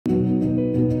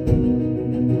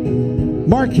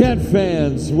Marquette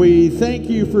fans, we thank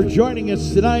you for joining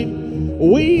us tonight.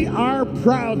 We are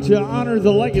proud to honor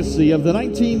the legacy of the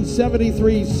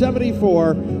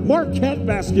 1973-74 Marquette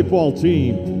basketball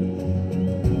team.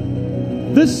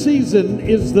 This season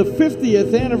is the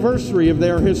 50th anniversary of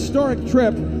their historic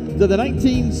trip to the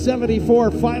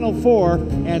 1974 Final Four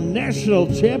and National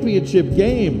Championship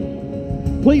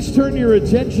game. Please turn your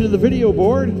attention to the video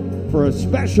board for a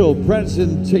special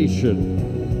presentation.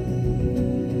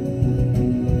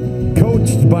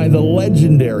 Coached by the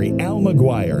legendary Al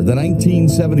McGuire, the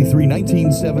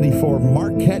 1973-1974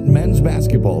 Marquette men's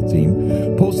basketball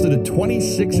team posted a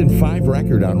 26-5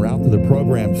 record en route to the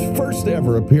program's first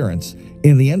ever appearance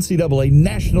in the NCAA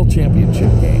National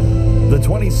Championship game. The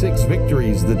 26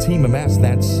 victories the team amassed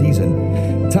that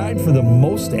season tied for the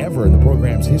most ever in the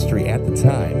program's history at the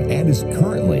time and is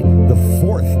currently the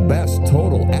fourth best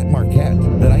total at Marquette.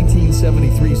 The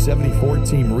 1973-74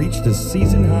 team reached a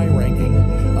season-high ranking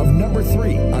of number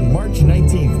 3 on March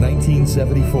 19,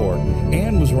 1974,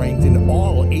 and was ranked in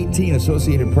all 18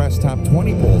 Associated Press top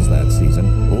 20 polls that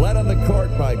season, led on the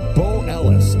court by Bo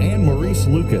Ellis and Maurice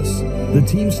Lucas. The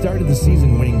team started the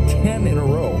season winning 10 in a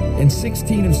row and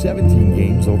 16 of 17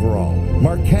 games overall.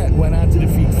 Marquette went on to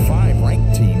defeat 5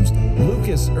 ranked teams.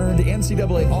 Lucas earned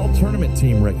NCAA All-Tournament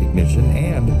team recognition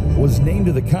and was named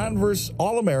to the Converse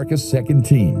All-America second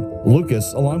team.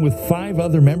 Lucas, along with 5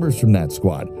 other members from that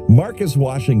squad, Marcus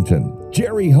Washington,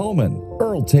 Jerry Holman,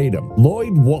 Earl Tatum,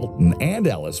 Lloyd Walton, and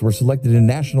Ellis, were selected in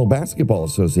National Basketball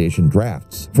Association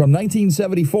drafts from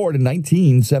 1974 to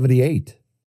 1978.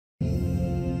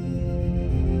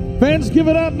 Fans, give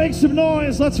it up, make some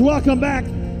noise. Let's welcome back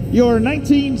your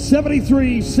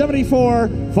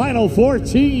 1973-74 Final Four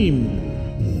team.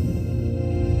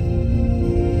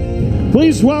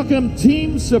 Please welcome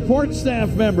team support staff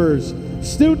members,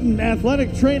 student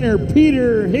athletic trainer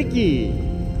Peter Hickey,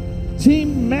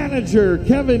 team manager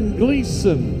Kevin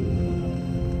Gleason,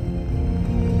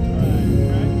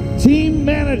 team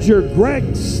manager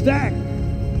Greg Stack,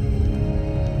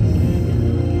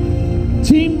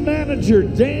 team manager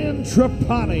Dan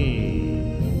Trapani.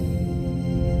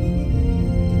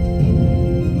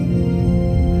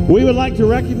 We would like to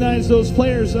recognize those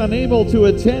players unable to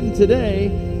attend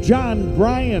today: John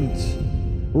Bryant,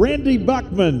 Randy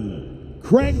Buckman,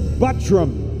 Craig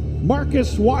Buttram,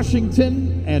 Marcus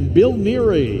Washington, and Bill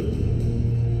Neary.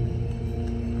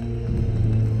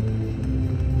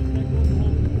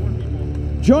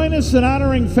 Join us in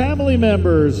honoring family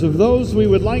members of those we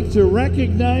would like to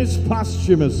recognize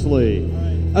posthumously.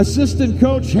 Assistant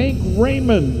Coach Hank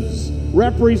Raymonds,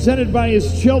 represented by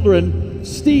his children,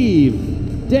 Steve,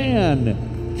 Dan,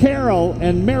 Carol,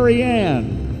 and Mary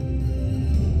Ann.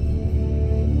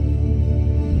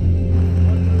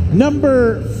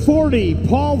 Number 40,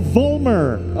 Paul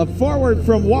Vollmer, a forward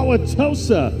from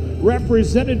Wauwatosa,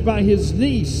 represented by his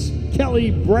niece,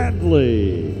 Kelly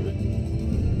Bradley.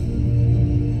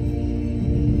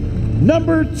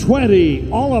 Number 20,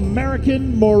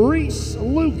 All-American Maurice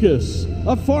Lucas,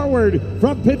 a forward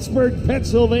from Pittsburgh,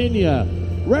 Pennsylvania,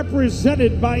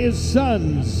 represented by his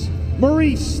sons,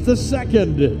 Maurice II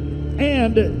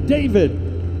and David.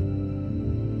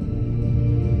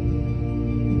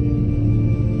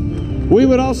 We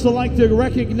would also like to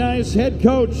recognize head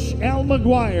coach Al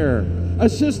McGuire,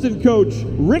 assistant coach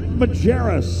Rick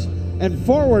Majerus, and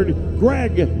forward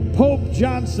Greg Pope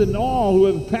Johnson, all who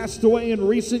have passed away in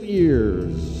recent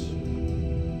years.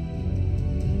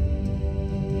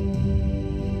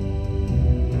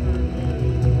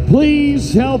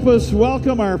 Please help us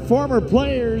welcome our former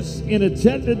players in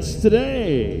attendance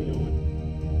today.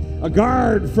 A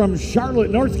guard from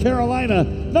Charlotte, North Carolina,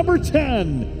 number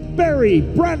 10, Barry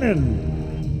Brennan.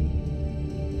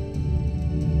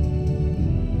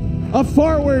 A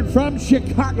forward from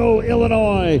Chicago,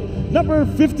 Illinois, number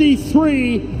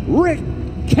 53, Rick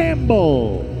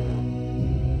Campbell.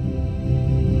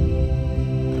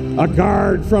 A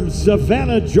guard from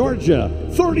Savannah, Georgia,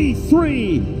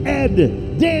 33,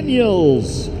 Ed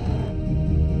Daniels.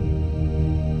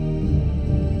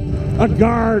 A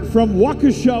guard from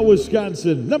Waukesha,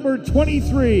 Wisconsin, number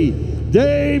 23,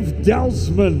 Dave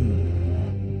Delsman.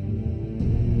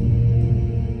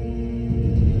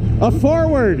 A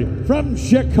forward from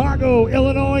Chicago,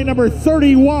 Illinois, number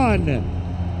 31,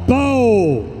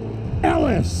 Bo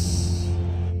Ellis.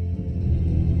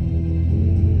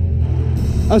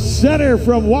 A center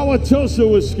from Wauwatosa,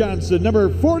 Wisconsin, number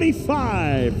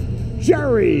 45,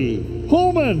 Jerry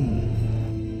Holman.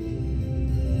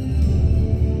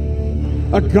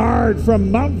 A guard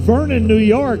from Mount Vernon, New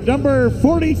York, number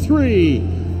 43,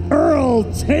 Earl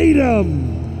Tatum.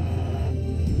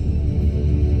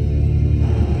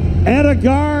 And a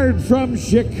guard from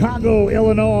Chicago,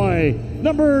 Illinois,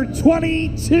 number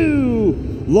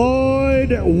 22,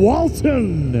 Lloyd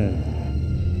Walton.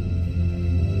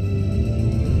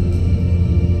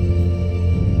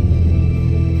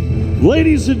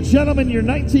 Ladies and gentlemen, your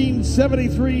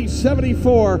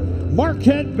 1973-74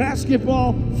 Marquette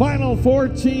basketball Final Four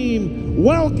team,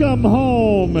 welcome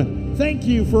home. Thank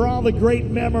you for all the great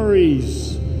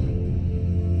memories.